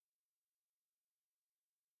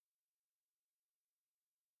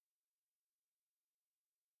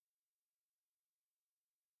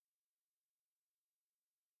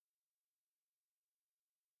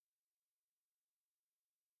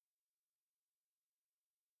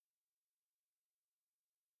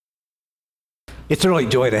It's a really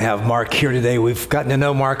joy to have Mark here today. We've gotten to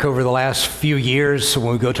know Mark over the last few years.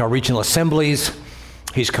 When we go to our regional assemblies,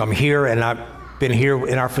 he's come here, and I've been here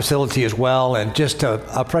in our facility as well, and just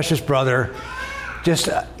a precious brother. Just,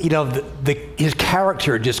 his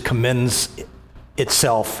character just commends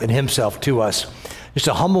itself and himself to us. Just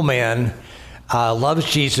a humble man, loves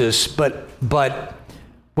Jesus, but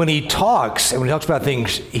when he talks, and when he talks about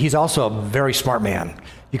things, he's also a very smart man.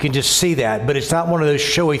 You can just see that, but it's not one of those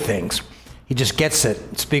showy things. He just gets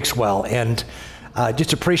it, speaks well, and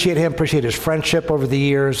just appreciate him, appreciate his friendship over the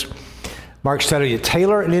years. Mark studied at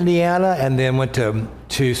Taylor in Indiana, and then went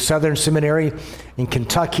to Southern Seminary in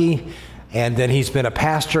Kentucky, and then he's been a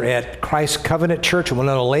pastor at Christ Covenant Church in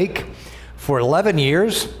Winona Lake for 11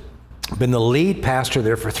 years, been the lead pastor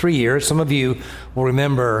there for 3 years. Some of you will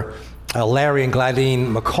remember Larry and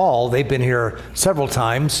Gladine McCall. They've been here several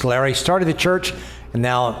times. Larry started the church, and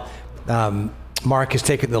now Mark has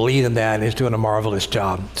taken the lead in that and is doing a marvelous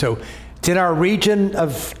job. So it's in our region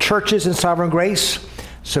of churches in Sovereign Grace.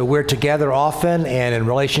 So we're together often and in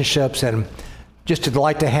relationships, and just a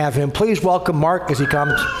delight to have him. Please welcome Mark as he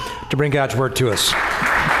comes to bring God's word to us.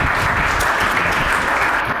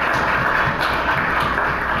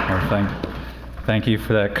 Well, thank you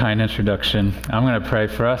for that kind introduction. I'm going to pray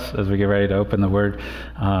for us as we get ready to open the word,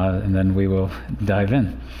 and then we will dive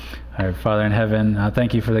in. All right, Father in heaven,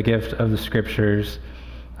 thank you for the gift of the scriptures.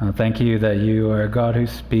 Thank you that you are a God who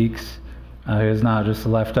speaks, who has not just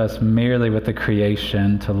left us merely with the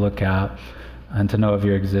creation to look at and to know of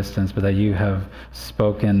your existence, but that you have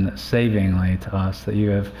spoken savingly to us, that you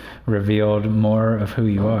have revealed more of who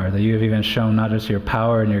you are, that you have even shown not just your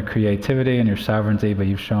power and your creativity and your sovereignty, but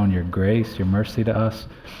you've shown your grace, your mercy to us.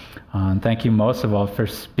 And thank you most of all for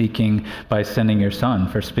speaking by sending your Son,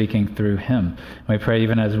 for speaking through him. We pray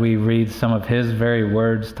even as we read some of his very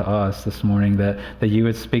words to us this morning, that you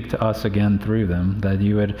would speak to us again through them, that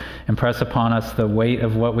you would impress upon us the weight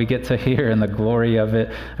of what we get to hear and the glory of it.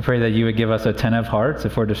 I pray that you would give us attentive hearts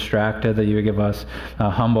if we're distracted, that you would give us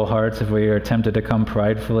humble hearts if we are tempted to come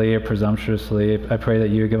pridefully or presumptuously. I pray that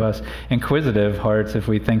you would give us inquisitive hearts if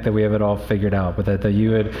we think that we have it all figured out, but that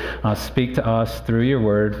you would speak to us through your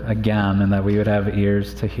word again, and that we would have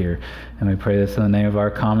ears to hear. And we pray this in the name of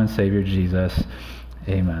our common Savior, Jesus.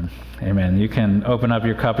 Amen. Amen. You can open up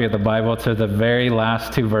your copy of the Bible to the very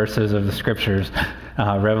last two verses of the scriptures.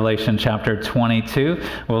 Revelation chapter 22.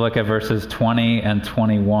 We'll look at verses 20 and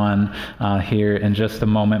 21 here in just a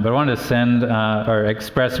moment. But I wanted to send or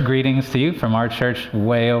express greetings to you from our church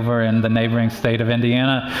way over in the neighboring state of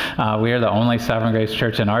Indiana. We are the only Sovereign Grace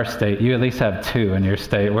church in our state. You at least have two in your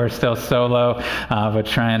state. We're still solo, but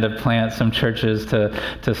trying to plant some churches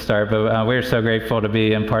to start. But we're so grateful to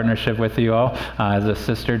be in partnership with you all as a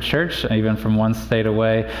sister church, even from one state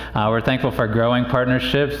away. We're thankful for growing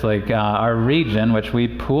partnerships like our region, which we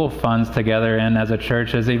pool funds together in as a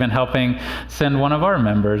church, is even helping send one of our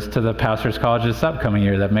members to the Pastor's College this upcoming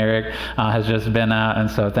year that Merrick has just been at. And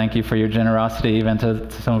so thank you for your generosity even to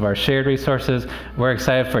some of our shared resources. We're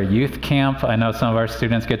excited for youth camp. I know some of our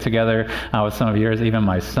students get together with some of yours. Even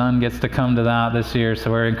my son gets to come to that this year.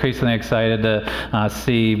 So we're increasingly excited to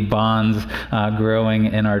see bonds growing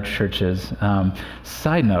in our churches.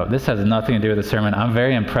 Side note, this has nothing to do with the sermon. I'm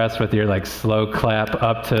very impressed with your slow clap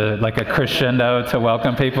up to like a crescendo to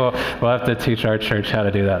welcome people. We'll have to teach our church how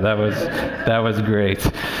to do that. That was great.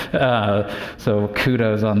 So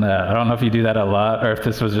kudos on that. I don't know if you do that a lot or if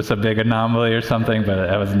this was just a big anomaly or something, but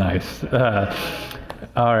that was nice.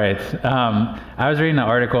 All right. I was reading an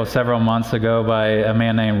article several months ago by a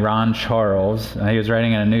man named Ron Charles. He was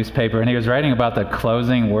writing in a newspaper, and he was writing about the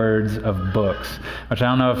closing words of books, which I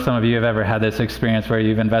don't know if some of you have ever had this experience where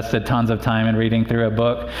you've invested tons of time in reading through a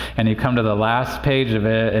book, and you come to the last page of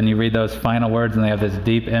it, and you read those final words, and they have this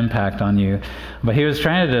deep impact on you. But he was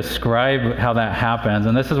trying to describe how that happens,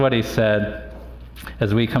 and this is what he said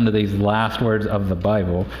as we come to these last words of the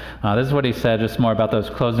Bible. This is what he said, just more about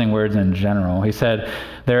those closing words in general. He said,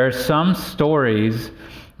 "There are some stories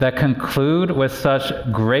that conclude with such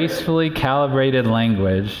gracefully calibrated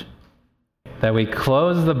language that we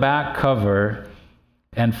close the back cover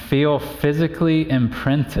and feel physically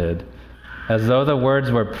imprinted, as though the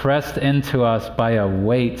words were pressed into us by a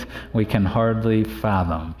weight we can hardly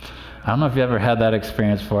fathom." I don't know if you ever had that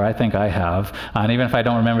experience before. I think I have. And even if I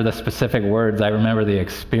don't remember the specific words, I remember the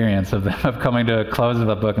experience of them, of coming to a close of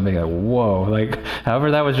a book and being like, whoa, like however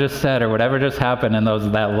that was just said or whatever just happened in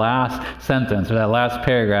that last sentence or that last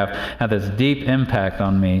paragraph had this deep impact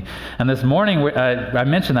on me. And this morning, I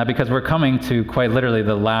mentioned that because we're coming to quite literally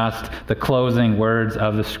the closing words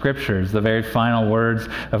of the Scriptures, the very final words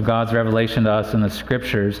of God's revelation to us in the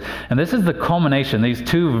Scriptures. And this is the culmination. These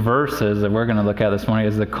two verses that we're going to look at this morning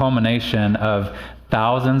is the culmination of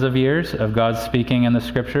thousands of years of God speaking in the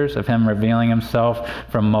Scriptures, of Him revealing Himself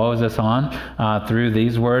from Moses on through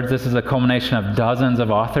these words. This is a culmination of dozens of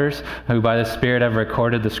authors who by the Spirit have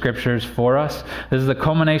recorded the Scriptures for us. This is the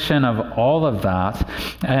culmination of all of that.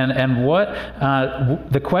 And what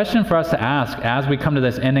the question for us to ask as we come to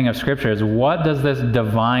this ending of Scripture is, what does this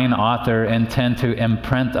divine author intend to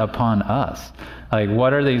imprint upon us? Like,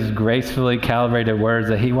 what are these gracefully calibrated words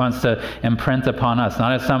that He wants to imprint upon us?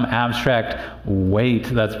 Not as some abstract weight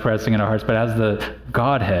that's pressing in our hearts, but as the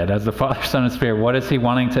Godhead, as the Father, Son, and Spirit. What is He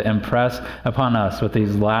wanting to impress upon us with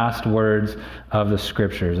these last words of the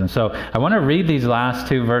Scriptures? And so I want to read these last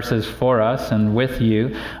two verses for us and with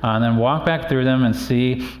you, and then walk back through them and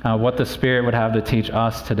see what the Spirit would have to teach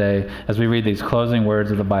us today as we read these closing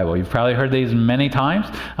words of the Bible. You've probably heard these many times.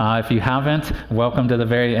 If you haven't, welcome to the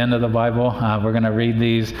very end of the Bible. We're going to read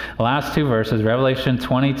these last two verses, Revelation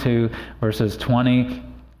 22, verses 20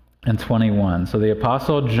 and 21. So the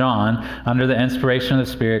Apostle John, under the inspiration of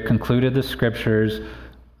the Spirit, concluded the Scriptures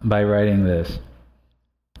by writing this.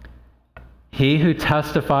 He who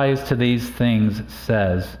testifies to these things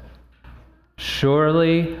says,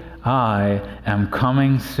 "Surely I am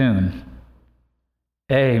coming soon."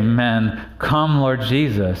 Amen. Come, Lord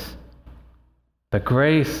Jesus. The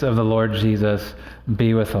grace of the Lord Jesus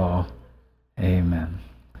be with all. Amen.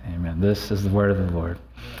 Amen. This is the word of the Lord.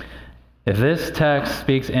 If this text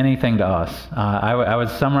speaks anything to us, I would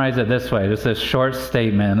summarize it this way, just this short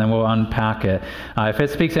statement, and then we'll unpack it. If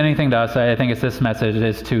it speaks anything to us, I think it's this message: it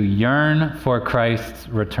is to yearn for Christ's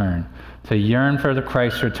return. To yearn for the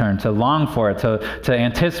Christ's return, to long for it, to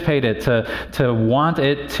anticipate it, to want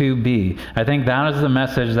it to be. I think that is the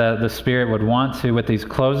message that the Spirit would want to, with these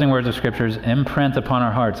closing words of Scriptures, imprint upon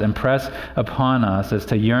our hearts, impress upon us, is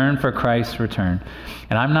to yearn for Christ's return.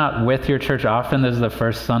 And I'm not with your church often. This is the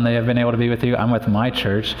first Sunday I've been able to be with you. I'm with my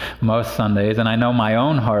church most Sundays, and I know my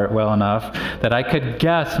own heart well enough that I could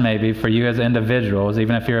guess maybe for you as individuals,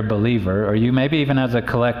 even if you're a believer, or you maybe even as a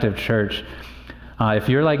collective church, if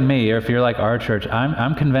you're like me, or if you're like our church,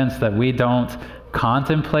 I'm convinced that we don't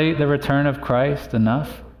contemplate the return of Christ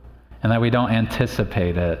enough, and that we don't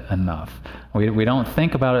anticipate it enough. We don't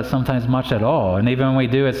think about it sometimes much at all. And even when we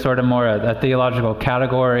do, it's sort of more a theological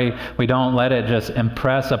category. We don't let it just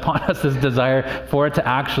impress upon us this desire for it to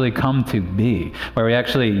actually come to be, where we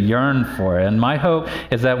actually yearn for it. And my hope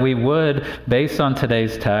is that we would, based on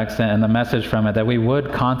today's text and the message from it, that we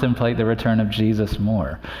would contemplate the return of Jesus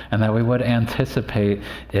more, and that we would anticipate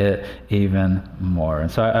it even more.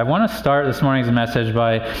 And so I want to start this morning's message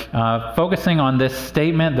by focusing on this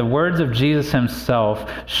statement, the words of Jesus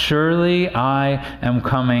Himself, "Surely I am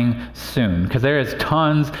coming soon," because there is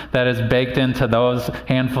tons that is baked into those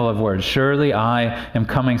handful of words. Surely I am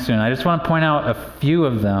coming soon. I just want to point out a few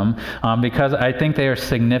of them because I think they are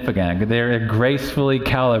significant. They're gracefully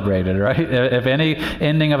calibrated, right? If any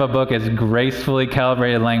ending of a book is gracefully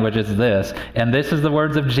calibrated language, it's this. And this is the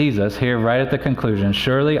words of Jesus here right at the conclusion.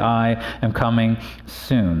 Surely I am coming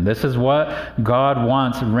soon. This is what God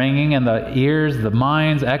wants ringing in the ears, the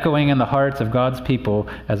minds, echoing in the hearts of God's people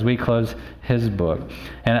as we close His book.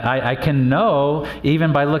 And I can know,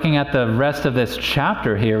 even by looking at the rest of this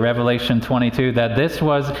chapter here, Revelation 22, that this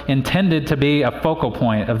was intended to be a focal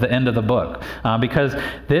point of the end of the book. Because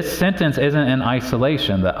this sentence isn't in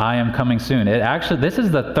isolation, that I am coming soon. This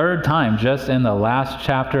is the third time just in the last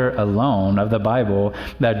chapter alone of the Bible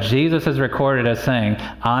that Jesus is recorded as saying,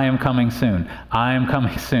 I am coming soon. I am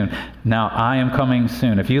coming soon. Now, I am coming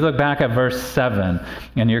soon. If you look back at verse 7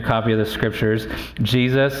 in your copy of the Scriptures,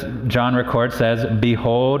 John records, says,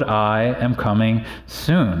 "Behold, I am coming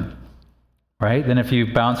soon." Right? Then if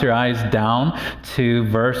you bounce your eyes down to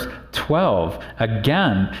verse 12,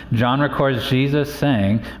 again, John records Jesus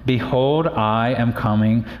saying, "Behold, I am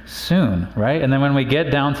coming soon." Right? And then when we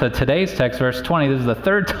get down to today's text, verse 20, this is the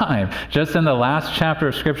third time, just in the last chapter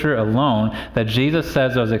of Scripture alone, that Jesus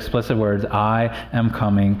says those explicit words, "I am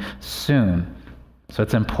coming soon." So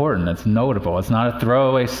it's important, it's notable, it's not a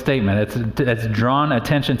throwaway statement, it's drawn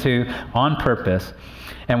attention to on purpose.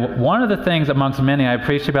 And one of the things amongst many I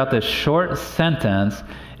appreciate about this short sentence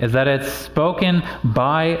is that it's spoken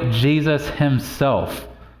by Jesus Himself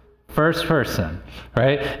First person,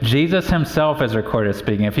 right? Jesus himself is recorded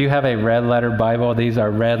speaking. If you have a red letter Bible, these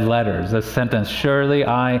are red letters. This sentence, surely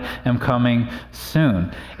I am coming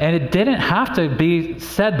soon. And it didn't have to be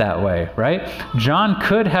said that way, right? John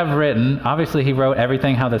could have written, obviously he wrote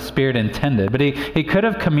everything how the Spirit intended, but he could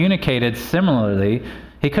have communicated similarly.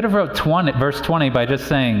 He could have wrote verse 20 by just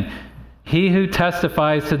saying, he who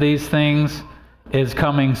testifies to these things is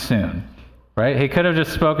coming soon. Right? He could have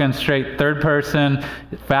just spoken straight third person,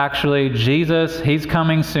 factually, Jesus, he's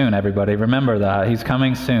coming soon, everybody. Remember that. He's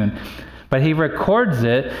coming soon. But he records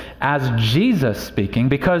it as Jesus speaking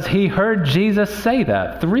because he heard Jesus say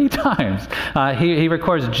that 3 times. He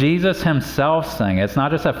records Jesus himself saying it. It's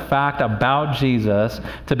not just a fact about Jesus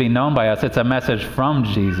to be known by us. It's a message from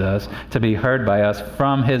Jesus to be heard by us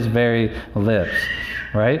from his very lips.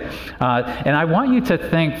 Right? And I want you to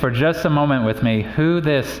think for just a moment with me who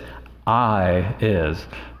this I is.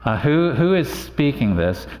 Who is speaking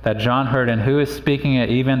this that John heard, and who is speaking it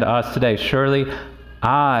even to us today? Surely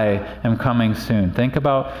I am coming soon. Think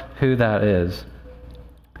about who that is.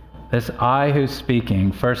 This I who's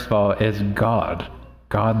speaking, first of all, is God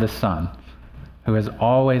the Son, who has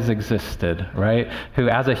always existed, right? Who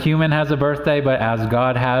as a human has a birthday, but as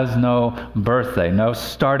God has no birthday, no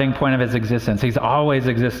starting point of his existence. He's always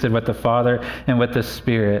existed with the Father and with the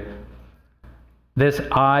Spirit. This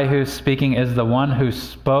I who's speaking is the one who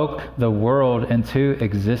spoke the world into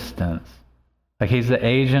existence. Like he's the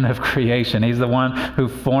agent of creation. He's the one who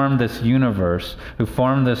formed this universe, who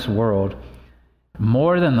formed this world.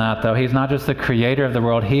 More than that, though, he's not just the creator of the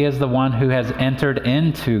world. He is the one who has entered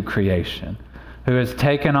into creation, who has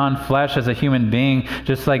taken on flesh as a human being,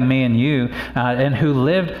 just like me and you, and who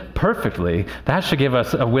lived perfectly. That should give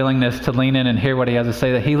us a willingness to lean in and hear what he has to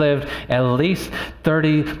say, that he lived at least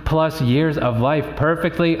 30 plus years of life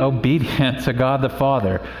perfectly obedient to God the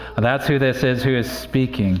Father. That's who this is who is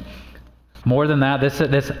speaking. More than that,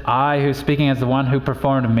 this I who's speaking is the one who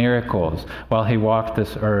performed miracles while he walked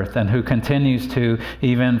this earth and who continues to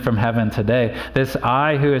even from heaven today. This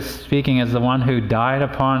I who is speaking is the one who died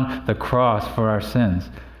upon the cross for our sins,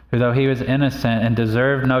 who though he was innocent and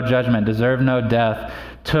deserved no judgment, deserved no death,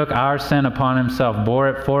 took our sin upon himself, bore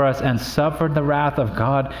it for us, and suffered the wrath of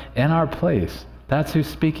God in our place. That's who's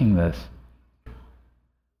speaking this.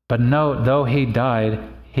 But note, though he died,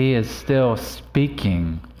 he is still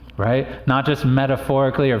speaking. Right? Not just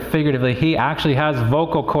metaphorically or figuratively. He actually has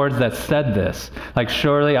vocal cords that said this. Like,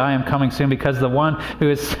 surely I am coming soon, because the one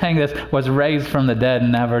who is saying this was raised from the dead,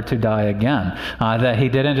 never to die again. That he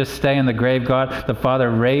didn't just stay in the grave. God, the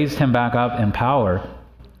Father, raised him back up in power.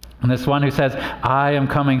 And this one who says, I am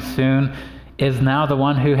coming soon, is now the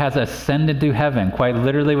one who has ascended to heaven, quite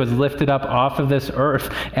literally was lifted up off of this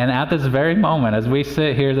earth. And at this very moment, as we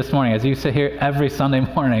sit here this morning, as you sit here every Sunday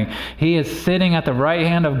morning, he is sitting at the right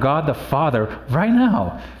hand of God the Father right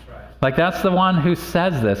now. Like, that's the one who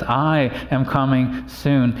says this, I am coming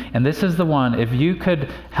soon. And this is the one, if you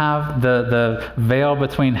could have the veil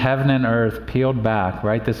between heaven and earth peeled back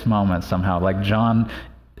right this moment somehow, like John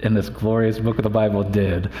in this glorious book of the Bible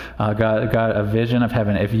did, got a vision of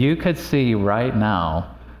heaven. If you could see right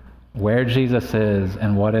now where Jesus is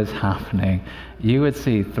and what is happening, you would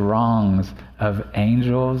see throngs of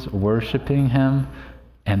angels worshiping him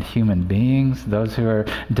and human beings, those who are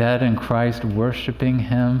dead in Christ worshiping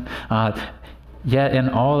him. Yet in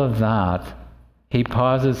all of that, he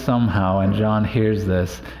pauses somehow, and John hears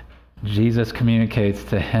this. Jesus communicates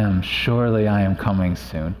to him, surely I am coming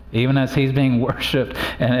soon. Even as he's being worshipped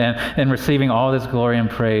and receiving all this glory and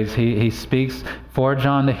praise, he speaks for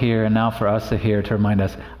John to hear and now for us to hear, to remind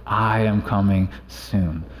us, I am coming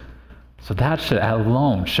soon. So that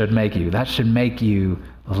alone should make you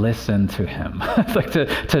listen to him. It's like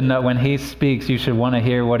to know when he speaks, you should want to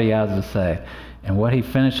hear what he has to say. And what he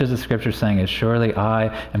finishes the scripture saying is, surely I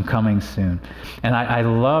am coming soon. And I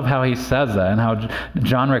love how he says that and how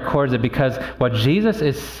John records it, because what Jesus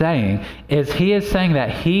is saying is he is saying that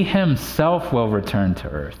he himself will return to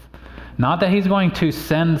earth. Not that he's going to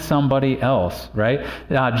send somebody else, right?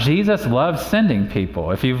 Jesus loves sending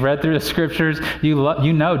people. If you've read through the scriptures, you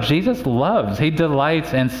know Jesus he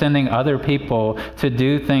delights in sending other people to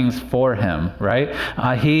do things for him, right?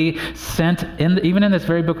 He sent, even in this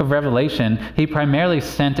very book of Revelation, he primarily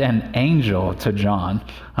sent an angel to John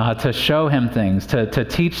to show him things, to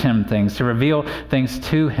teach him things, to reveal things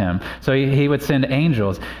to him. So he would send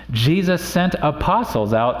angels. Jesus sent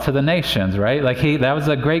apostles out to the nations, right? Like that was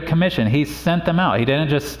a great commission. He sent them out. He didn't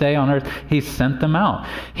just stay on earth. He sent them out.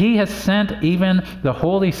 He has sent even the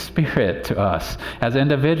Holy Spirit to us. As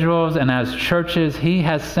individuals and as churches, he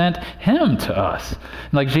has sent him to us.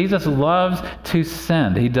 Like Jesus loves to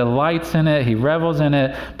send. He delights in it. He revels in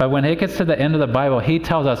it. But when it gets to the end of the Bible, he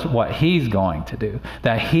tells us what he's going to do,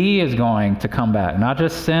 that he is going to come back. Not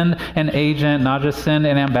just send an agent, not just send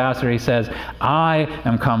an ambassador. He says, I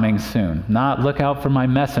am coming soon. Not look out for my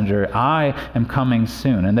messenger. I am coming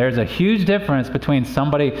soon. And there's a huge difference between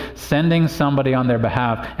somebody sending somebody on their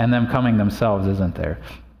behalf and them coming themselves, isn't there?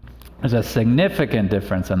 There's a significant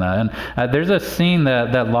difference in that. And there's a scene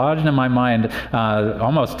that lodged in my mind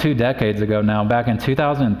almost 2 decades ago now. Back in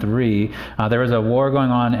 2003, there was a war going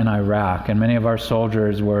on in Iraq, and many of our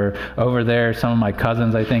soldiers were over there. Some of my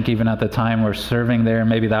cousins, I think, even at the time, were serving there.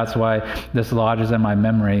 Maybe that's why this lodges in my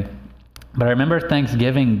memory. But I remember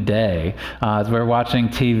Thanksgiving Day, as we're watching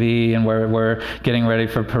TV and we're getting ready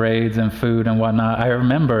for parades and food and whatnot, I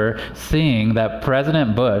remember seeing that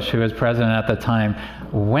President Bush, who was president at the time,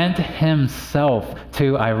 went himself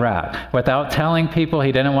to Iraq without telling people.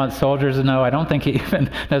 He didn't want soldiers to know. I don't think he even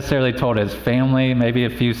necessarily told his family. Maybe a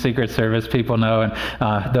few Secret Service people know,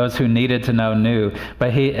 and those who needed to know knew.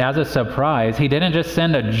 But he, as a surprise, he didn't just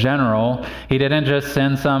send a general. He didn't just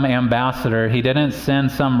send some ambassador. He didn't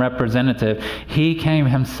send some representative. He came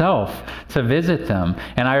himself to visit them.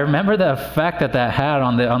 And I remember the effect that had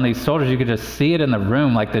on these soldiers. You could just see it in the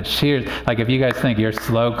room, like the cheers. Like if you guys think your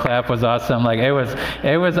slow clap was awesome, like it was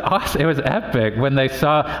awesome. It was epic when they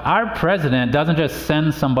saw our president doesn't just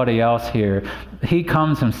send somebody else here. He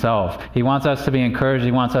comes himself. He wants us to be encouraged.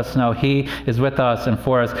 He wants us to know he is with us and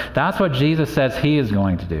for us. That's what Jesus says he is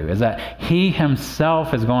going to do, is that he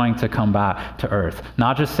himself is going to come back to earth.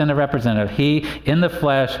 Not just send a representative. He, in the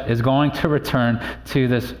flesh, is going to return to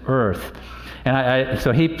this earth. And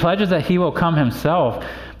so he pledges that he will come himself.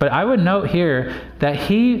 But I would note here that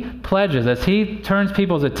he pledges, as he turns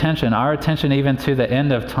people's attention, our attention even to the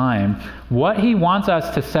end of time, what he wants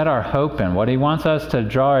us to set our hope in, what he wants us to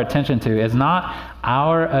draw our attention to is not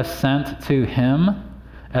our ascent to him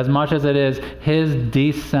as much as it is his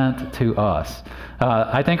descent to us.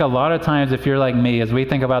 I think a lot of times, if you're like me, as we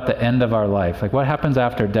think about the end of our life, like what happens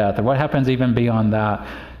after death or what happens even beyond that,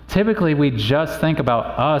 typically we just think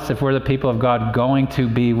about us, if we're the people of God, going to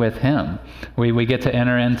be with him. We get to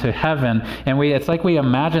enter into heaven, and it's like we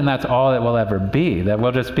imagine that's all it will ever be, that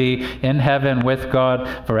we'll just be in heaven with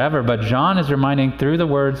God forever. But John is reminding through the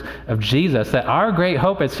words of Jesus that our great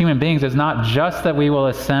hope as human beings is not just that we will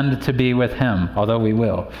ascend to be with him, although we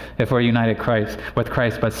will if we're united with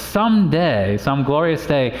Christ, but someday, some glorious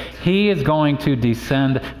day, he is going to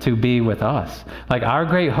descend to be with us. Like our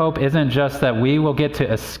great hope isn't just that we will get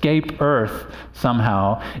to escape earth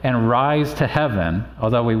somehow and rise to heaven,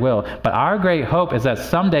 although we will, but our great hope is that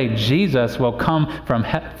someday Jesus will come from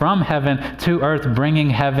heaven to earth, bringing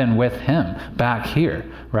heaven with him back here,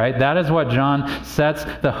 right? That is what John sets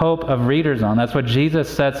the hope of readers on. That's what Jesus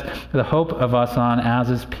sets the hope of us on as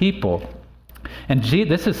his people. And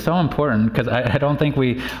this is so important because I don't think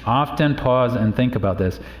we often pause and think about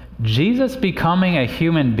this. Jesus becoming a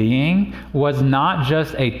human being was not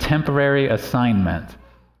just a temporary assignment,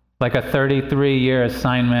 like a 33-year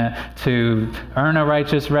assignment to earn a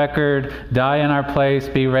righteous record, die in our place,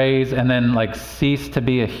 be raised, and then like cease to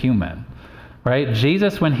be a human, right?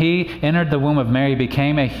 Jesus, when he entered the womb of Mary,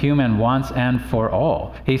 became a human once and for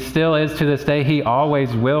all. He still is to this day. He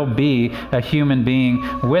always will be a human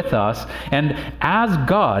being with us. And as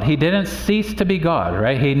God, he didn't cease to be God,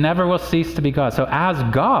 right? He never will cease to be God. So as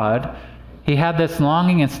God, he had this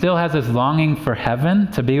longing and still has this longing for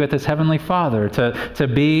heaven, to be with his heavenly Father, to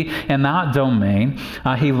be in that domain.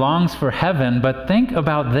 He longs for heaven, but think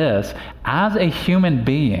about this. As a human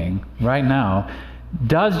being right now,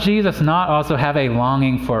 does Jesus not also have a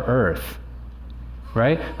longing for earth?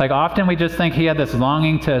 Right? Like often we just think he had this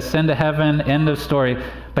longing to ascend to heaven, end of story.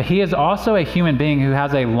 But he is also a human being who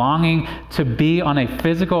has a longing to be on a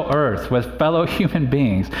physical earth with fellow human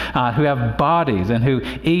beings who have bodies and who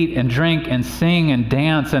eat and drink and sing and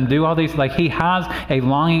dance and do all these. Like he has a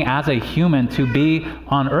longing as a human to be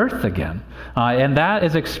on earth again. And that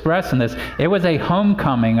is expressed in this. It was a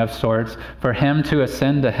homecoming of sorts for him to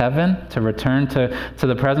ascend to heaven, to return to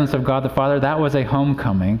the presence of God the Father. That was a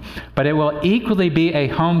homecoming. But it will equally be a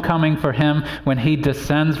homecoming for him when he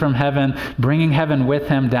descends from heaven, bringing heaven with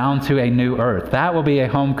him them down to a new earth. That will be a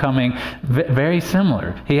homecoming very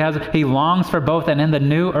similar. He longs for both, and in the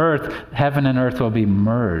new earth, heaven and earth will be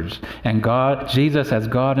merged. And Jesus as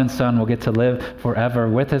God and Son will get to live forever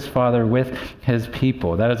with his Father, with his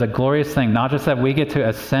people. That is a glorious thing, not just that we get to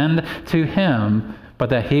ascend to him, but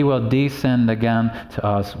that he will descend again to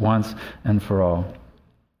us once and for all.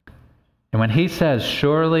 And when he says,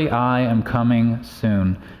 surely I am coming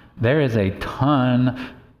soon, there is a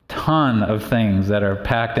ton of things that are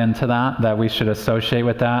packed into that we should associate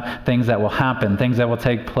with that, things that will happen, things that will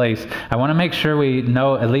take place. I want to make sure we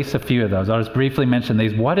know at least a few of those. I'll just briefly mention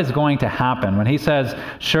these. What is going to happen? When he says,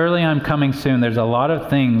 surely I'm coming soon, there's a lot of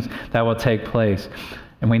things that will take place.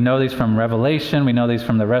 And we know these from Revelation, we know these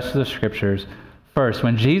from the rest of the scriptures. First,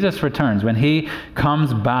 when Jesus returns, when he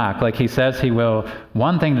comes back, like he says he will,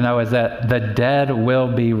 one thing to know is that the dead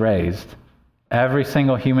will be raised. Every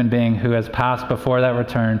single human being who has passed before that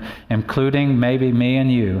return, including maybe me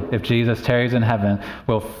and you, if Jesus tarries in heaven,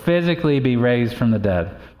 will physically be raised from the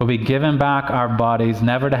dead. We'll be given back our bodies,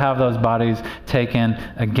 never to have those bodies taken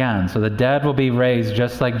again. So the dead will be raised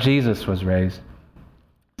just like Jesus was raised.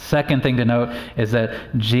 Second thing to note is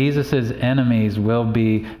that Jesus' enemies will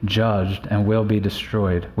be judged and will be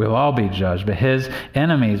destroyed. We'll all be judged, but his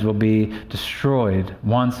enemies will be destroyed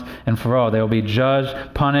once and for all. They will be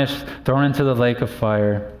judged, punished, thrown into the lake of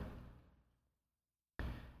fire.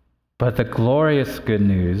 But the glorious good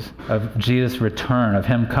news of Jesus' return, of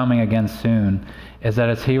him coming again soon, is that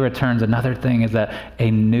as he returns, another thing is that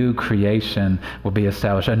a new creation will be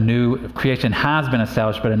established. A new creation has been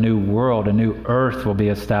established, but a new world, a new earth will be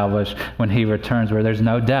established when he returns, where there's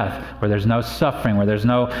no death, where there's no suffering, where there's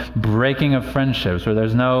no breaking of friendships, where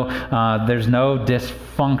there's no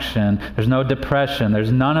dysfunction, there's no depression,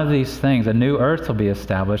 there's none of these things. A new earth will be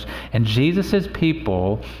established, and Jesus'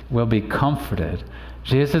 people will be comforted.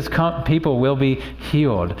 Jesus' people will be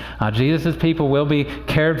healed. Jesus' people will be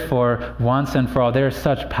cared for once and for all. There are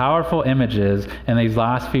such powerful images in these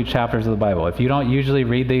last few chapters of the Bible. If you don't usually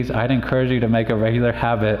read these, I'd encourage you to make a regular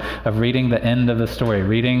habit of reading the end of the story,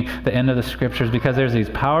 reading the end of the scriptures, because there's these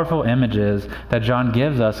powerful images that John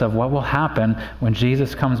gives us of what will happen when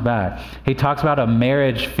Jesus comes back. He talks about a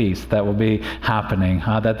marriage feast that will be happening,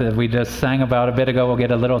 that we just sang about a bit ago. We'll get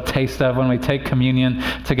a little taste of when we take communion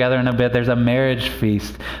together in a bit. There's a marriage feast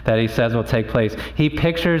that he says will take place. He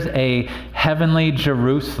pictures a heavenly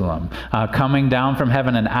Jerusalem coming down from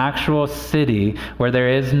heaven, an actual city where there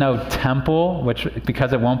is no temple,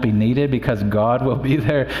 because it won't be needed, because God will be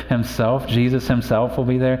there himself. Jesus himself will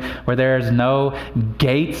be there. Where there is no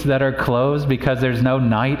gates that are closed, because there's no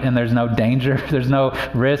night and there's no danger, there's no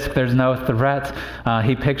risk, there's no threat.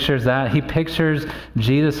 He pictures that. He pictures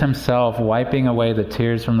Jesus himself wiping away the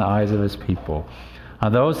tears from the eyes of his people.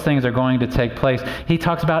 Those things are going to take place. He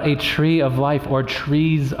talks about a tree of life, or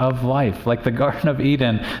trees of life, like the Garden of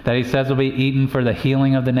Eden, that he says will be eaten for the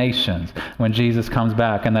healing of the nations when Jesus comes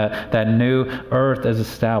back and that new earth is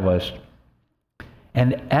established.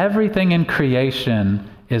 And everything in creation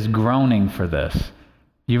is groaning for this.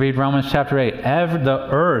 You read Romans chapter 8, the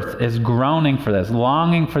earth is groaning for this,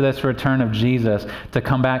 longing for this return of Jesus to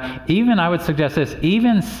come back. Even, I would suggest this,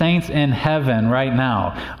 even saints in heaven right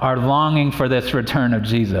now are longing for this return of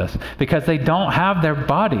Jesus, because they don't have their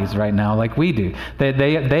bodies right now like we do.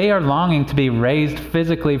 They are longing to be raised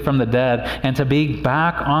physically from the dead and to be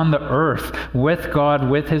back on the earth with God,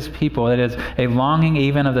 with his people. It is a longing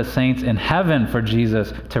even of the saints in heaven for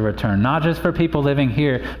Jesus to return, not just for people living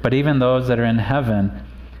here, but even those that are in heaven.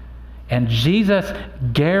 And Jesus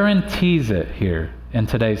guarantees it here in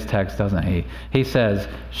today's text, doesn't he? He says,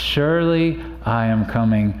 surely I am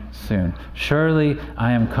coming soon. Surely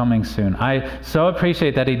I am coming soon. I so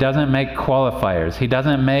appreciate that he doesn't make qualifiers. He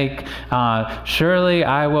doesn't make, surely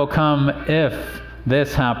I will come if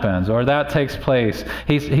this happens or that takes place.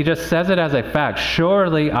 He just says it as a fact.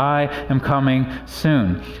 Surely I am coming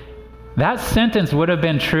soon. That sentence would have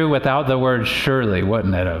been true without the word surely,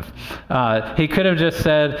 wouldn't it have? He could have just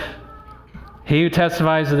said, he who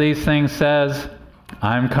testifies to these things says,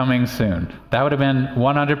 I'm coming soon. That would have been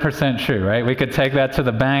 100% true, right? We could take that to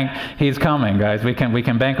the bank. He's coming, guys. We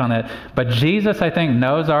can bank on that. But Jesus, I think,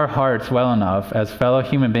 knows our hearts well enough as fellow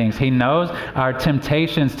human beings. He knows our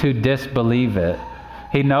temptations to disbelieve it,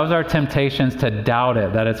 He knows our temptations to doubt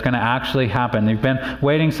it, that it's going to actually happen. You've been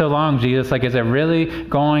waiting so long, Jesus, like, is it really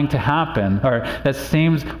going to happen? Or that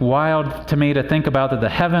seems wild to me to think about, that the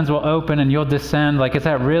heavens will open and you'll descend. Like, is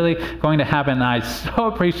that really going to happen? And I so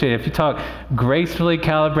appreciate if you talk gracefully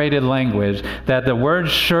calibrated language, that the word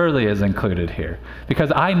surely is included here.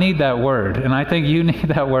 Because I need that word, and I think you need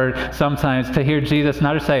that word sometimes to hear Jesus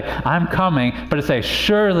not to say, I'm coming, but to say,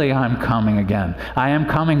 surely I'm coming again. I am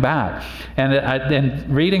coming back. And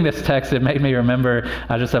reading this text, it made me remember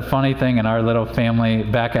just a funny thing in our little family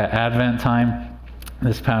back at Advent time.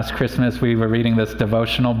 This past Christmas, we were reading this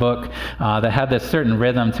devotional book that had this certain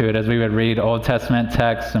rhythm to it as we would read Old Testament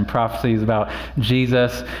texts and prophecies about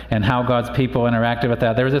Jesus and how God's people interacted with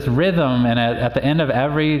that. There was this rhythm, and at the end of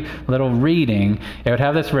every little reading, it would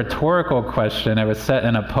have this rhetorical question. It was set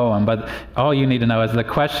in a poem, but all you need to know is the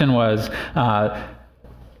question was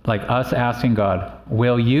like us asking God,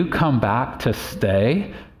 will you come back to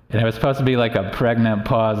stay? And it was supposed to be like a pregnant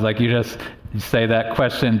pause, like you say that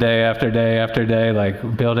question day after day after day,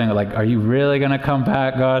 like building, like, are you really going to come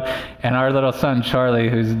back, God? And our little son, Charlie,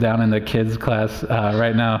 who's down in the kids class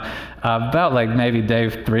right now, about like maybe day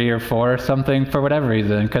 3 or 4 or something, for whatever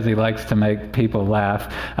reason, because he likes to make people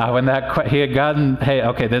laugh. When he had gotten, hey,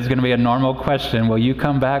 okay, this is going to be a normal question, will you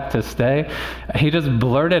come back to stay? He just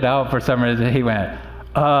blurted out for some reason, he went,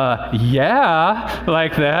 yeah,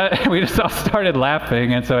 like that. We just all started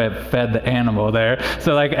laughing, and so it fed the animal there.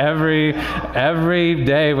 So like every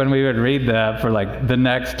day when we would read that for like the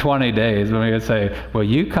next 20 days, when we would say, will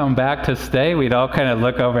you come back to stay? We'd all kind of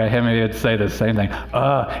look over at him and he would say the same thing,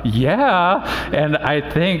 yeah. And I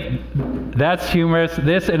think that's humorous.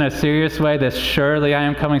 This, in a serious way, this surely I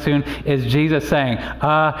am coming soon, is Jesus saying,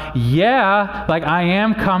 yeah, like I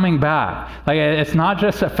am coming back. Like it's not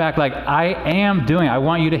just a fact, like I am doing it. I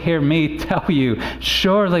want you to hear me tell you,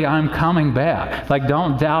 surely I'm coming back. Like,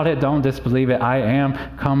 don't doubt it, don't disbelieve it. I am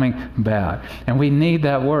coming back. And we need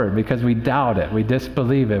that word because we doubt it, we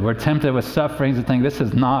disbelieve it. We're tempted with sufferings to think this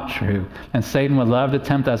is not true. And Satan would love to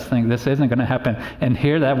tempt us to think this isn't going to happen. And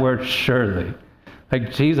hear that word surely.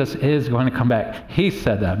 Like, Jesus is going to come back. He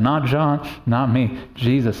said that, not John, not me.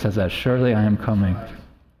 Jesus says that, surely I am coming.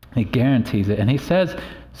 He guarantees it. And he says,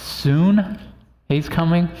 soon he's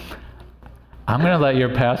coming. I'm going to let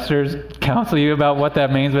your pastors counsel you about what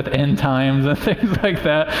that means with end times and things like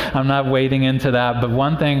that. I'm not wading into that. But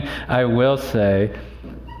one thing I will say,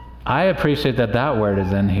 I appreciate that word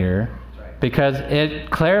is in here because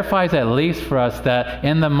it clarifies, at least for us, that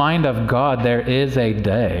in the mind of God, there is a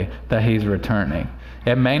day that he's returning.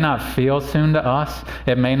 It may not feel soon to us.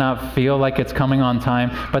 It may not feel like it's coming on time,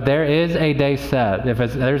 but there is a day set.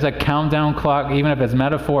 There's a countdown clock, even if it's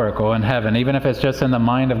metaphorical in heaven, even if it's just in the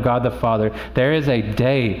mind of God the Father, there is a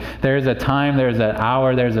day, there is a time, there's an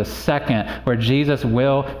hour, there's a second where Jesus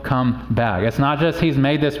will come back. It's not just he's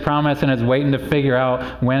made this promise and is waiting to figure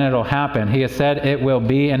out when it'll happen. He has said it will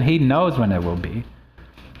be, and he knows when it will be.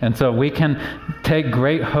 And so we can take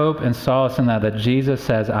great hope and solace in that Jesus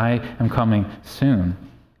says, I am coming soon.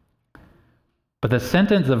 But the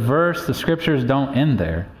sentence, the verse, the scriptures don't end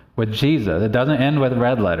there with Jesus. It doesn't end with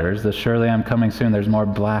red letters, the surely I'm coming soon. There's more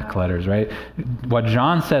black letters, right? What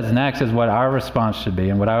John says next is what our response should be,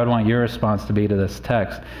 and what I would want your response to be to this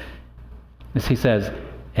text. Is he says,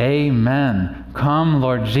 Amen. Come,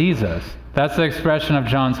 Lord Jesus. That's the expression of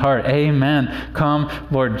John's heart. Amen. Come,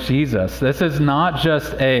 Lord Jesus. This is not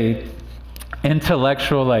just a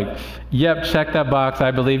intellectual, like, yep, check that box,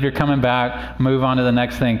 I believe you're coming back, move on to the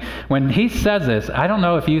next thing. When he says this, I don't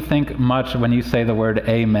know if you think much when you say the word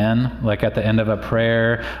amen, like at the end of a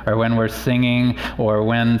prayer, or when we're singing, or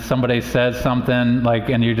when somebody says something, like,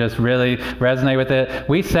 and you just really resonate with it.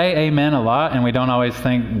 We say amen a lot, and we don't always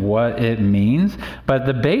think what it means. But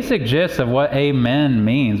the basic gist of what amen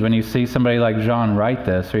means, when you see somebody like John write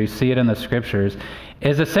this, or you see it in the scriptures,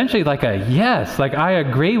 is essentially like a yes, like I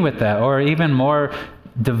agree with that, or even more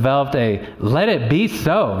developed a let it be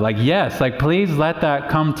so, like yes, like please let that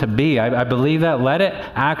come to be. I believe that, let it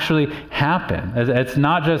actually happen. It's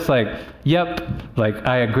not just like, yep, like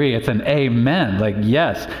I agree, it's an amen, like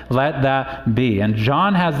yes, let that be. And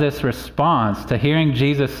John has this response to hearing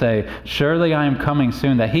Jesus say, surely I am coming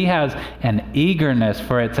soon, that he has an eagerness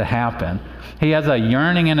for it to happen. He has a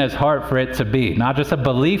yearning in his heart for it to be, not just a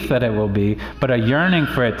belief that it will be, but a yearning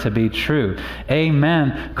for it to be true.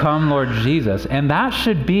 Amen. Come, Lord Jesus. And that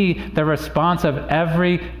should be the response of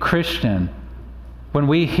every Christian. When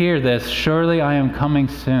we hear this, surely I am coming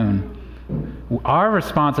soon, Our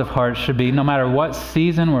responsive heart should be, no matter what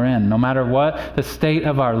season we're in, no matter what the state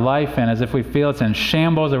of our life in, as if we feel it's in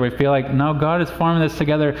shambles or we feel like, no, God is forming this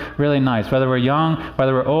together really nice. Whether we're young,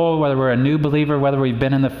 whether we're old, whether we're a new believer, whether we've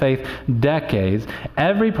been in the faith decades,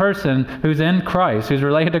 every person who's in Christ, who's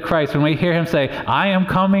related to Christ, when we hear him say, I am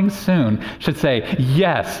coming soon, should say,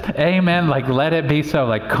 yes, amen, like let it be so.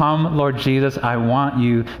 Like, come, Lord Jesus, I want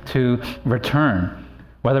you to return.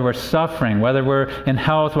 Whether we're suffering, whether we're in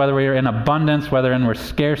health, whether we're in abundance, whether we're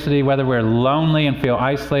scarcity, whether we're lonely and feel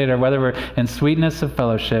isolated, or whether we're in sweetness of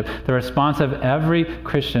fellowship, the response of every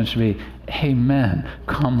Christian should be, amen,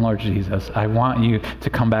 come Lord Jesus. I want you to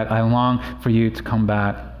come back. I long for you to come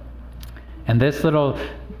back. And this little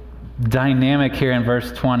dynamic here in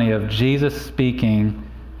verse 20 of Jesus speaking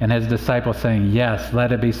and his disciples saying, yes,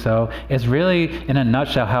 let it be so, is really, in a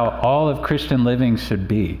nutshell, how all of Christian living should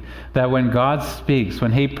be. That when God speaks,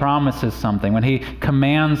 when he promises something, when he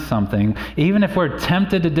commands something, even if we're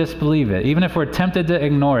tempted to disbelieve it, even if we're tempted to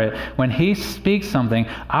ignore it, when he speaks something,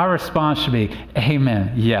 our response should be,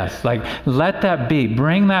 amen, yes. Like, let that be.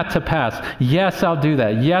 Bring that to pass. Yes, I'll do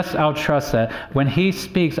that. Yes, I'll trust that. When he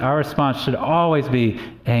speaks, our response should always be,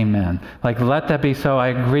 amen. Like, let that be so. I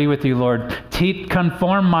agree with you, Lord.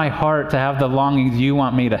 Conform my heart to have the longings you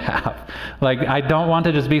want me to have. Like, I don't want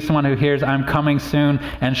to just be someone who hears, I'm coming soon,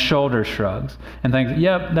 and shoulder shrugs and thinks,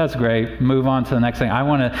 yep, that's great. Move on to the next thing. I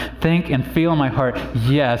want to think and feel in my heart,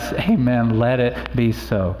 yes, amen, let it be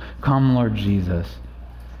so. Come, Lord Jesus.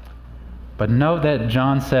 But note that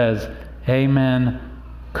John says, amen,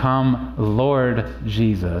 come, Lord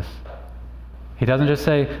Jesus. He doesn't just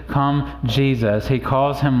say, come, Jesus. He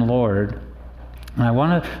calls him Lord. And I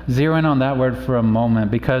want to zero in on that word for a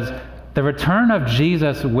moment, because the return of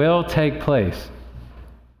Jesus will take place.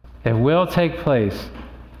 It will take place.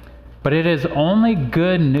 But it is only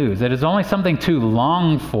good news. It is only something to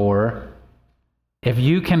long for if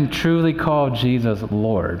you can truly call Jesus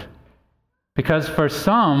Lord. Because for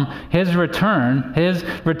some, his return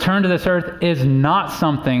to this earth is not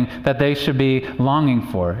something that they should be longing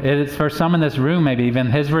for. It is for some in this room, maybe even,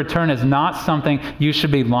 his return is not something you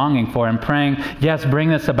should be longing for and praying, yes, bring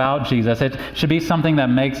this about, Jesus. It should be something that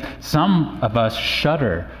makes some of us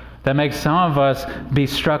shudder, that makes some of us be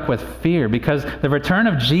struck with fear, because the return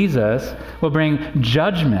of Jesus will bring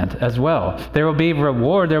judgment as well. There will be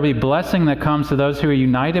reward, there will be blessing that comes to those who are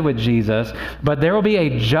united with Jesus, but there will be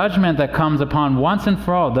a judgment that comes upon once and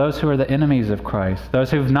for all those who are the enemies of Christ,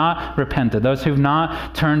 those who've not repented, those who've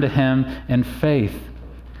not turned to him in faith.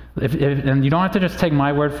 And you don't have to just take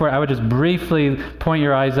my word for it. I would just briefly point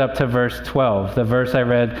your eyes up to verse 12, the verse I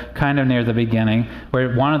read kind of near the beginning,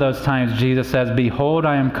 where one of those times Jesus says, behold,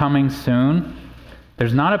 I am coming soon.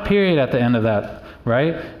 There's not a period at the end of that,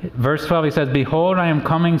 right? Verse 12, he says, behold, I am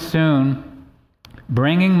coming soon,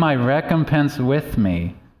 bringing my recompense with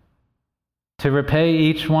me to repay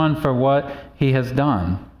each one for what he has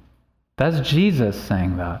done. That's Jesus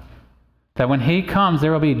saying that. That when he comes,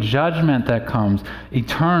 there will be judgment that comes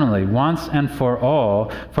eternally, once and for all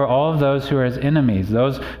of those who are his enemies,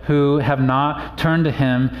 those who have not turned to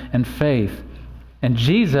him in faith. And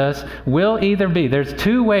Jesus will either be, there's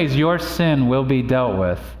two ways your sin will be dealt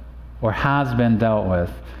with, or has been dealt with.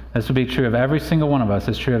 This will be true of every single one of us.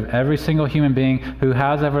 It's true of every single human being who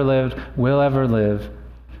has ever lived, will ever live.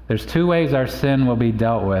 There's two ways our sin will be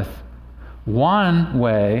dealt with. One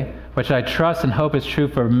way, which I trust and hope is true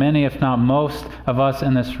for many, if not most of us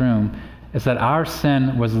in this room, is that our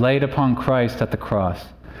sin was laid upon Christ at the cross.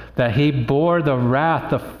 That he bore the wrath,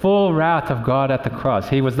 the full wrath of God at the cross.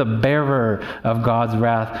 He was the bearer of God's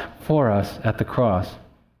wrath for us at the cross.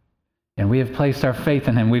 And we have placed our faith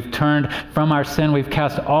in him. We've turned from our sin. We've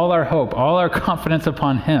cast all our hope, all our confidence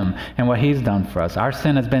upon him and what he's done for us. Our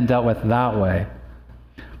sin has been dealt with that way.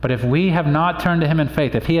 But if we have not turned to him in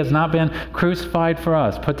faith, if he has not been crucified for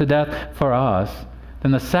us, put to death for us,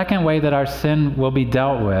 then the second way that our sin will be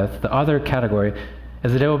dealt with, the other category,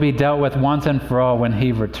 is that it will be dealt with once and for all when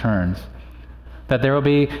he returns. That there will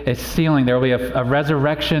be a sealing, there will be a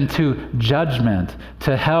resurrection to judgment,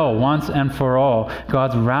 to hell once and for all.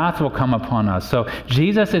 God's wrath will come upon us. So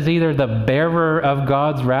Jesus is either the bearer of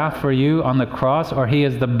God's wrath for you on the cross, or he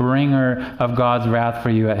is the bringer of God's wrath for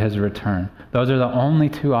you at his return. Those are the only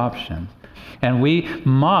two options. And we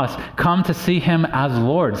must come to see him as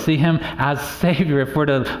Lord, see him as Savior if we're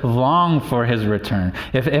to long for his return.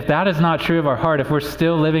 If that is not true of our heart, if we're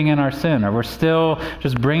still living in our sin, or we're still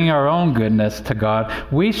just bringing our own goodness to God,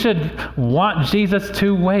 we should want Jesus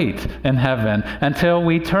to wait in heaven until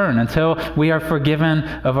we turn, until we are forgiven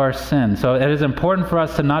of our sin. So it is important for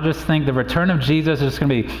us to not just think the return of Jesus is going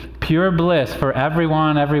to be pure bliss for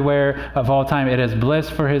everyone, everywhere, of all time. It is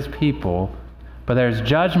bliss for his people. But there's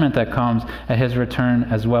judgment that comes at his return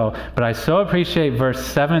as well. But I so appreciate verse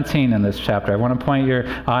 17 in this chapter. I want to point your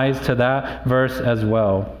eyes to that verse as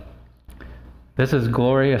well. This is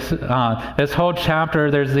glorious. This whole chapter,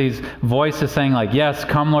 there's these voices saying like, yes,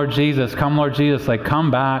 come Lord Jesus, like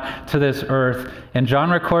come back to this earth. And John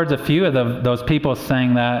records a few of those people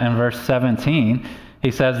saying that in verse 17. He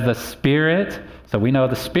says the Spirit, so we know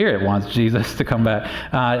the Spirit wants Jesus to come back.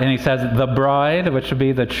 And he says the bride, which would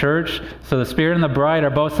be the church. So the Spirit and the bride are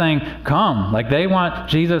both saying, come. Like they want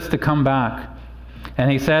Jesus to come back.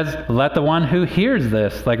 And he says, let the one who hears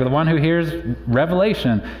this, like the one who hears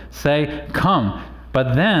Revelation, say, come.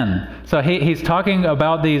 But then, so he's talking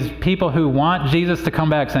about these people who want Jesus to come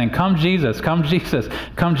back, saying, come Jesus, come Jesus,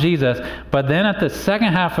 come Jesus. But then at the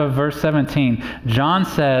second half of verse 17, John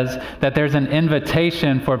says that there's an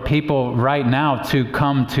invitation for people right now to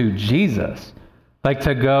come to Jesus, like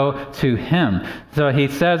to go to him. So he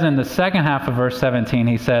says in the second half of verse 17,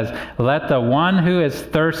 he says, let the one who is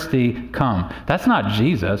thirsty come. That's not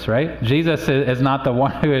Jesus, right? Jesus is not the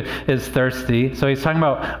one who is thirsty. So he's talking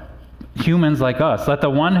about humans like us. Let the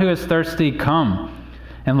one who is thirsty come,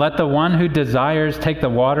 and let the one who desires take the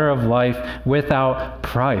water of life without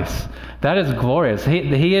price. That is glorious.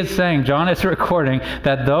 He is saying, John is recording,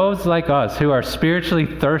 that those like us who are spiritually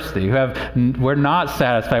thirsty, we're not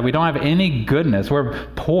satisfied, we don't have any goodness, we're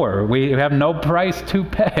poor, we have no price to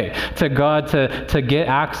pay to God to get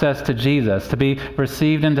access to Jesus, to be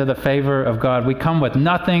received into the favor of God. We come with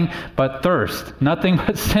nothing but thirst, nothing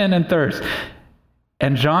but sin and thirst.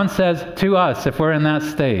 And John says to us, if we're in that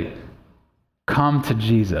state, come to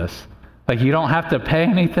Jesus. Like you don't have to pay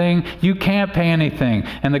anything. You can't pay anything.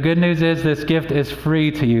 And the good news is this gift is free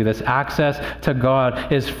to you. This access to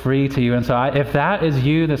God is free to you. And so if that is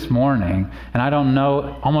you this morning, and I don't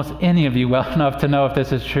know almost any of you well enough to know if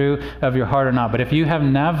this is true of your heart or not, but if you have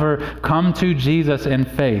never come to Jesus in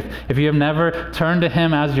faith, if you have never turned to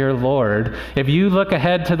him as your Lord, if you look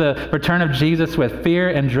ahead to the return of Jesus with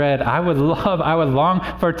fear and dread, I would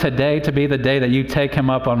long for today to be the day that you take him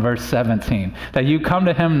up on verse 17, that you come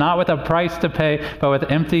to him not with a price to pay, but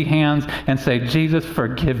with empty hands and say, Jesus,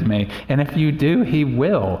 forgive me. And if you do, he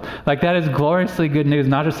will. Like that is gloriously good news,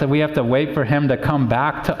 not just that we have to wait for him to come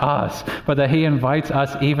back to us, but that he invites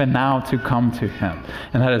us even now to come to him.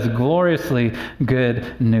 And that is gloriously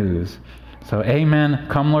good news. So amen,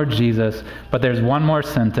 come Lord Jesus. But there's one more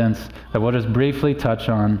sentence that we'll just briefly touch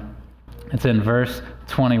on. It's in verse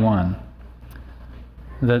 21.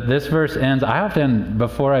 This verse ends,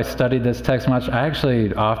 before I studied this text much, I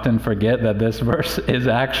actually often forget that this verse is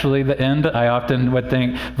actually the end. I often would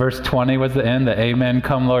think verse 20 was the end, the amen,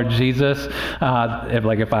 come Lord Jesus.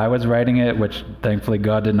 If I was writing it, which thankfully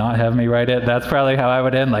God did not have me write it, that's probably how I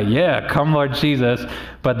would end, like, yeah, come Lord Jesus.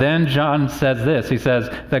 But then John says this, he says,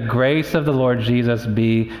 the grace of the Lord Jesus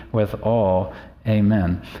be with all.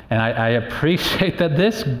 Amen. And I appreciate that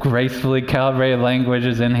this gracefully calibrated language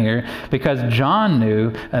is in here, because John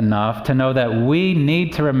knew enough to know that we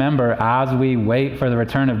need to remember as we wait for the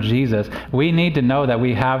return of Jesus, we need to know that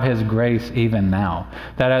we have his grace even now.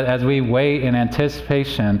 That as we wait in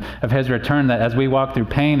anticipation of his return, that as we walk through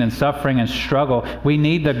pain and suffering and struggle, we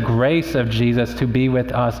need the grace of Jesus to be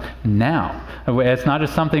with us now. It's not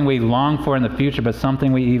just something we long for in the future, but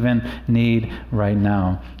something we even need right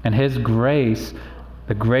now. And his grace,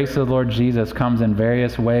 the grace of the Lord Jesus, comes in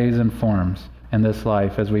various ways and forms in this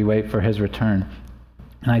life as we wait for his return.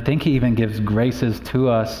 And I think he even gives graces to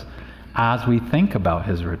us as we think about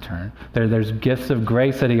his return. There's gifts of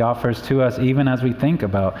grace that he offers to us even as we think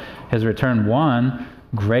about his return. One,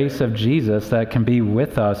 grace of Jesus that can be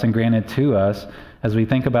with us and granted to us as we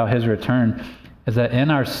think about his return is that in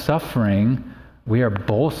our suffering, we are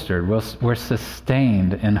bolstered, we're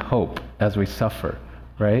sustained in hope as we suffer,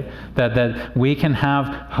 right? That we can have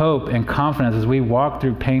hope and confidence as we walk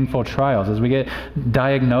through painful trials, as we get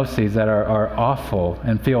diagnoses that are awful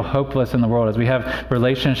and feel hopeless in the world, as we have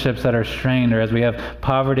relationships that are strained, or as we have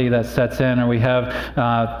poverty that sets in, or we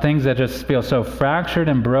have things that just feel so fractured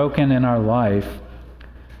and broken in our life.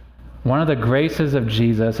 One of the graces of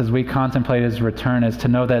Jesus as we contemplate his return is to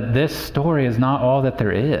know that this story is not all that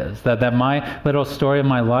there is, that my little story of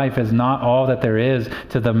my life is not all that there is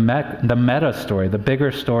to the meta story, the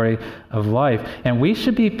bigger story of life. And we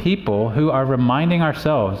should be people who are reminding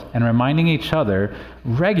ourselves and reminding each other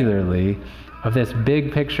regularly of this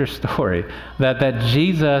big picture story, that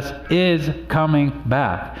Jesus is coming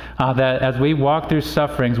back, that as we walk through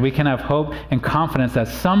sufferings, we can have hope and confidence that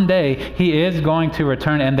someday he is going to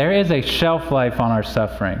return, and there is a shelf life on our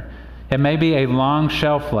suffering. It may be a long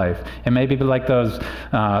shelf life. It may be like those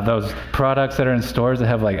products that are in stores that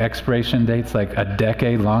have like expiration dates like a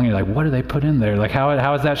decade long. You're like, what do they put in there? Like,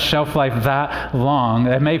 how is that shelf life that long?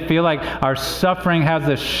 It may feel like our suffering has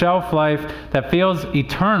this shelf life that feels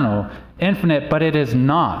eternal, infinite, but it is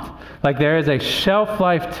not. Like there is a shelf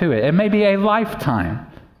life to it. It may be a lifetime,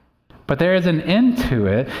 but there is an end to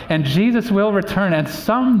it, and Jesus will return, and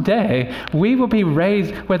someday we will be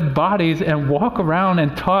raised with bodies and walk around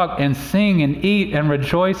and talk and sing and eat and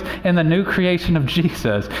rejoice in the new creation of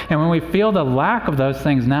Jesus. And when we feel the lack of those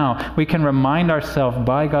things now, we can remind ourselves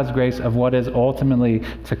by God's grace of what is ultimately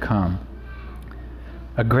to come.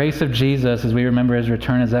 A grace of Jesus, as we remember his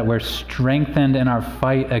return, is that we're strengthened in our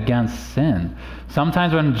fight against sin.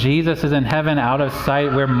 Sometimes when Jesus is in heaven out of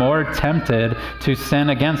sight, we're more tempted to sin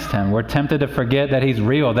against him. We're tempted to forget that he's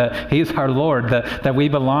real, that he's our Lord, that we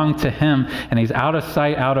belong to him, and he's out of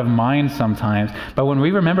sight, out of mind sometimes. But when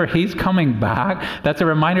we remember he's coming back, that's a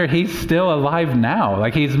reminder he's still alive now.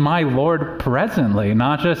 Like he's my Lord presently,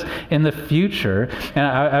 not just in the future. And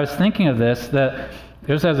I was thinking of this, that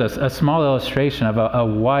just as a small illustration of a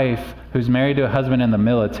wife who's married to a husband in the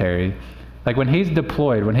military. Like when he's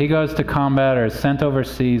deployed, when he goes to combat or is sent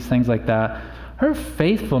overseas, things like that, her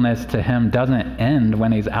faithfulness to him doesn't end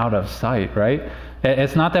when he's out of sight, right?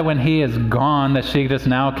 It's not that when he is gone that she just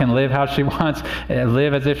now can live how she wants,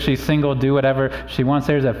 live as if she's single, do whatever she wants.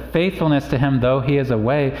 There's a faithfulness to him though he is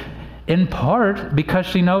away, in part because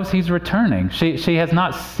she knows he's returning. She has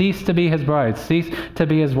not ceased to be his bride, ceased to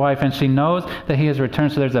be his wife, and she knows that he has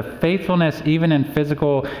returned. So there's a faithfulness even in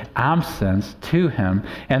physical absence to him.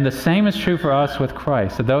 And the same is true for us with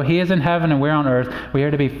Christ. So though he is in heaven and we're on earth, we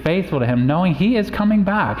are to be faithful to him, knowing he is coming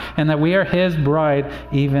back and that we are his bride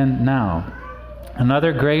even now.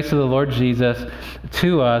 Another grace of the Lord Jesus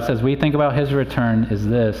to us as we think about his return is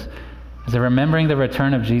this, is that remembering the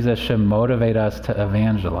return of Jesus should motivate us to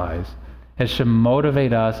evangelize. It should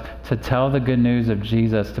motivate us to tell the good news of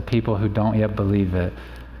Jesus to people who don't yet believe it.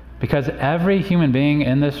 Because every human being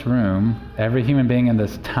in this room, every human being in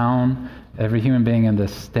this town, every human being in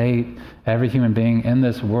this state, every human being in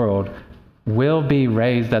this world will be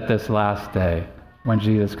raised at this last day when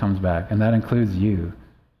Jesus comes back. And that includes you.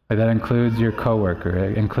 That includes your coworker,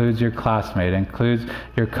 it includes your classmate, it includes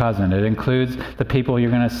your cousin, it includes the people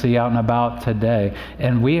you're going to see out and about today.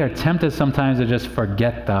 And we are tempted sometimes to just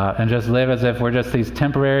forget that and just live as if we're just these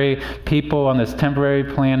temporary people on this temporary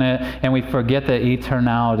planet, and we forget the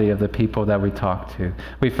eternality of the people that we talk to.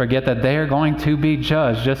 We forget that they are going to be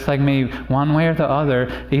judged, just like me, one way or the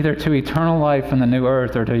other, either to eternal life in the new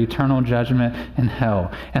earth or to eternal judgment in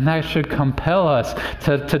hell. And that should compel us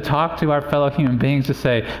to talk to our fellow human beings to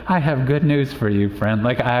say, I have good news for you, friend.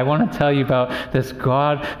 Like, I want to tell you about this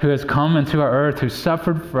God who has come into our earth, who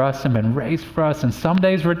suffered for us and been raised for us, and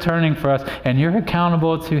someday is returning for us, and you're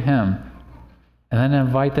accountable to him. And then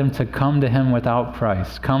invite them to come to him without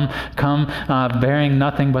price. Come bearing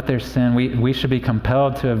nothing but their sin. We should be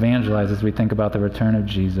compelled to evangelize as we think about the return of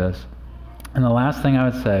Jesus. And the last thing I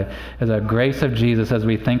would say is a grace of Jesus as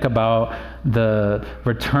we think about the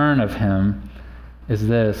return of him is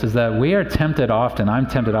that we are tempted often, I'm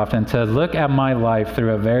tempted often, to look at my life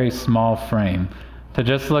through a very small frame. To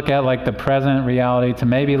just look at like the present reality, to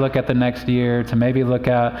maybe look at the next year, to maybe look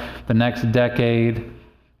at the next decade,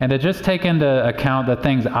 and to just take into account the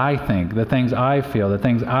things I think, the things I feel, the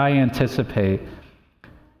things I anticipate.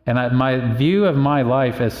 And my view of my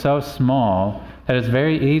life is so small that it's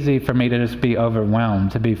very easy for me to just be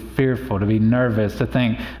overwhelmed, to be fearful, to be nervous, to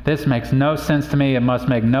think, this makes no sense to me, it must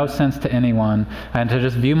make no sense to anyone, and to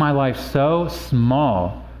just view my life so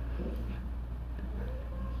small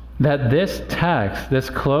that this text, this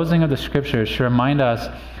closing of the scriptures should remind us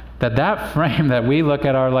that frame that we look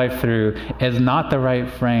at our life through is not the right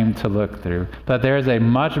frame to look through. But there is a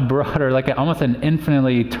much broader, like almost an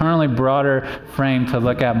infinitely, eternally broader frame to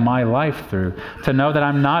look at my life through. To know that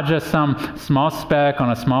I'm not just some small speck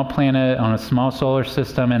on a small planet, on a small solar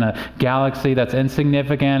system in a galaxy that's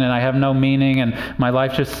insignificant and I have no meaning and my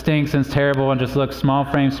life just stinks and it's terrible and just looks small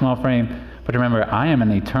frame. But remember, I am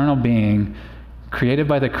an eternal being created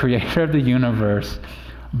by the creator of the universe,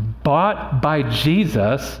 bought by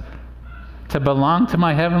Jesus, to belong to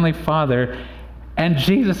my Heavenly Father, and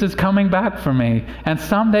Jesus is coming back for me. And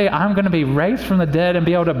someday I'm going to be raised from the dead and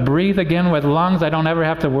be able to breathe again with lungs I don't ever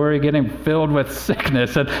have to worry getting filled with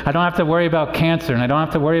sickness. And I don't have to worry about cancer. And I don't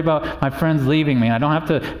have to worry about my friends leaving me. I don't have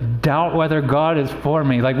to doubt whether God is for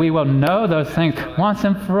me. Like, we will know those things once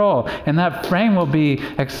and for all. And that frame will be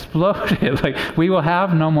exploded. Like, we will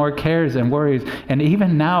have no more cares and worries. And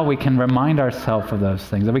even now we can remind ourselves of those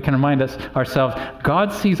things. And we can remind ourselves,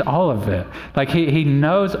 God sees all of it. Like, he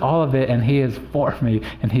knows all of it, and he is for me,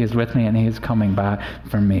 and he is with me, and he is coming back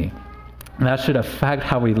for me. And that should affect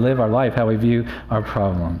how we live our life, how we view our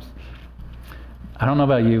problems. I don't know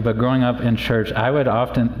about you, but growing up in church, I would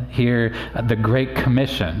often hear the Great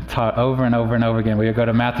Commission taught over and over and over again. We would go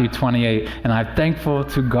to Matthew 28, and I'm thankful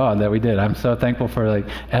to God that we did. I'm so thankful for like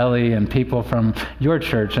Ellie and people from your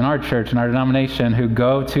church and our denomination who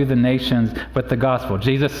go to the nations with the gospel.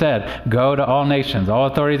 Jesus said, go to all nations. All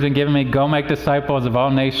authority has been given me. Go make disciples of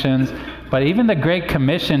all nations. But even the Great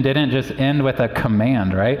Commission didn't just end with a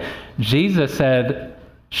command, right? Jesus said,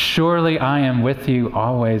 surely I am with you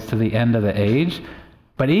always to the end of the age.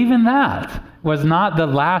 But even that was not the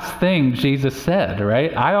last thing Jesus said,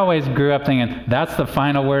 right? I always grew up thinking that's the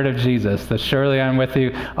final word of Jesus, the surely I'm with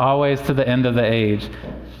you always to the end of the age.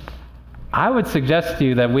 I would suggest to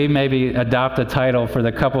you that we maybe adopt a title for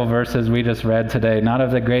the couple verses we just read today, not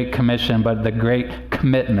of the Great Commission, but the Great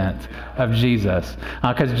Commitment of Jesus.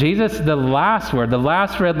 Because Jesus, the last word, the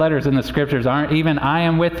last red letters in the scriptures aren't even I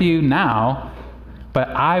am with you now, but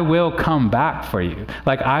I will come back for you.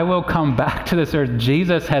 Like, I will come back to this earth.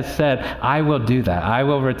 Jesus has said, I will do that. I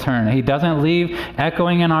will return. He doesn't leave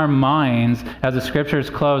echoing in our minds as the scriptures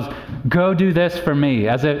close, go do this for me,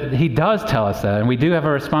 as if he does tell us that. And we do have a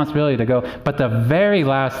responsibility to go. But the very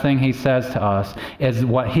last thing he says to us is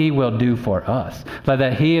what he will do for us. Like,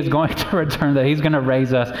 that he is going to return, that he's going to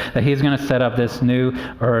raise us, that he's going to set up this new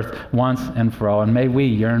earth once and for all. And may we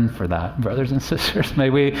yearn for that, brothers and sisters. May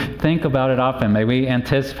we think about it often. May we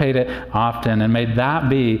anticipate it often, and may that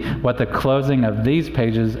be what the closing of these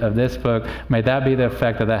pages of this book, may that be the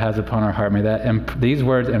effect that has upon our heart. May that these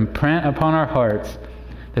words imprint upon our hearts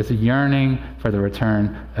this yearning for the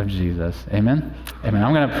return of Jesus. Amen? Amen.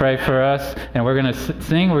 I'm going to pray for us, and we're going to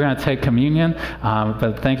sing. We're going to take communion,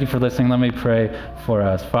 but thank you for listening. Let me pray for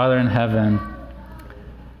us. Father in heaven,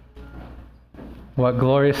 what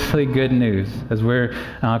gloriously good news as we're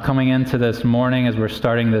coming into this morning, as we're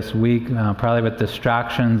starting this week, probably with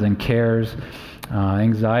distractions and cares,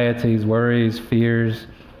 anxieties, worries, fears,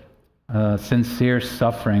 sincere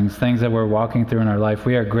sufferings, things that we're walking through in our life.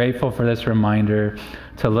 We are grateful for this reminder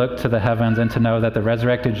to look to the heavens and to know that the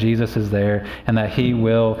resurrected Jesus is there and that he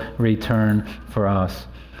will return for us.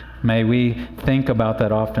 May we think about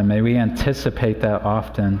that often. May we anticipate that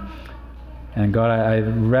often. And God, I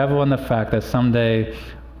revel in the fact that someday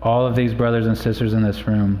all of these brothers and sisters in this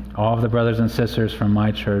room, all of the brothers and sisters from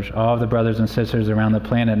my church, all of the brothers and sisters around the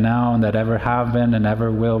planet now and that ever have been and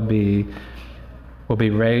ever will be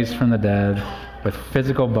raised from the dead with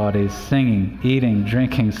physical bodies, singing, eating,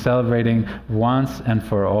 drinking, celebrating once and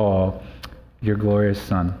for all your glorious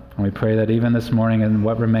Son. And we pray that even this morning and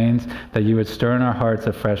what remains, that you would stir in our hearts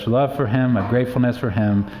a fresh love for him, a gratefulness for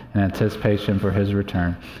him, and anticipation for his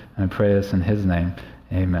return. And I pray this in his name. Amen.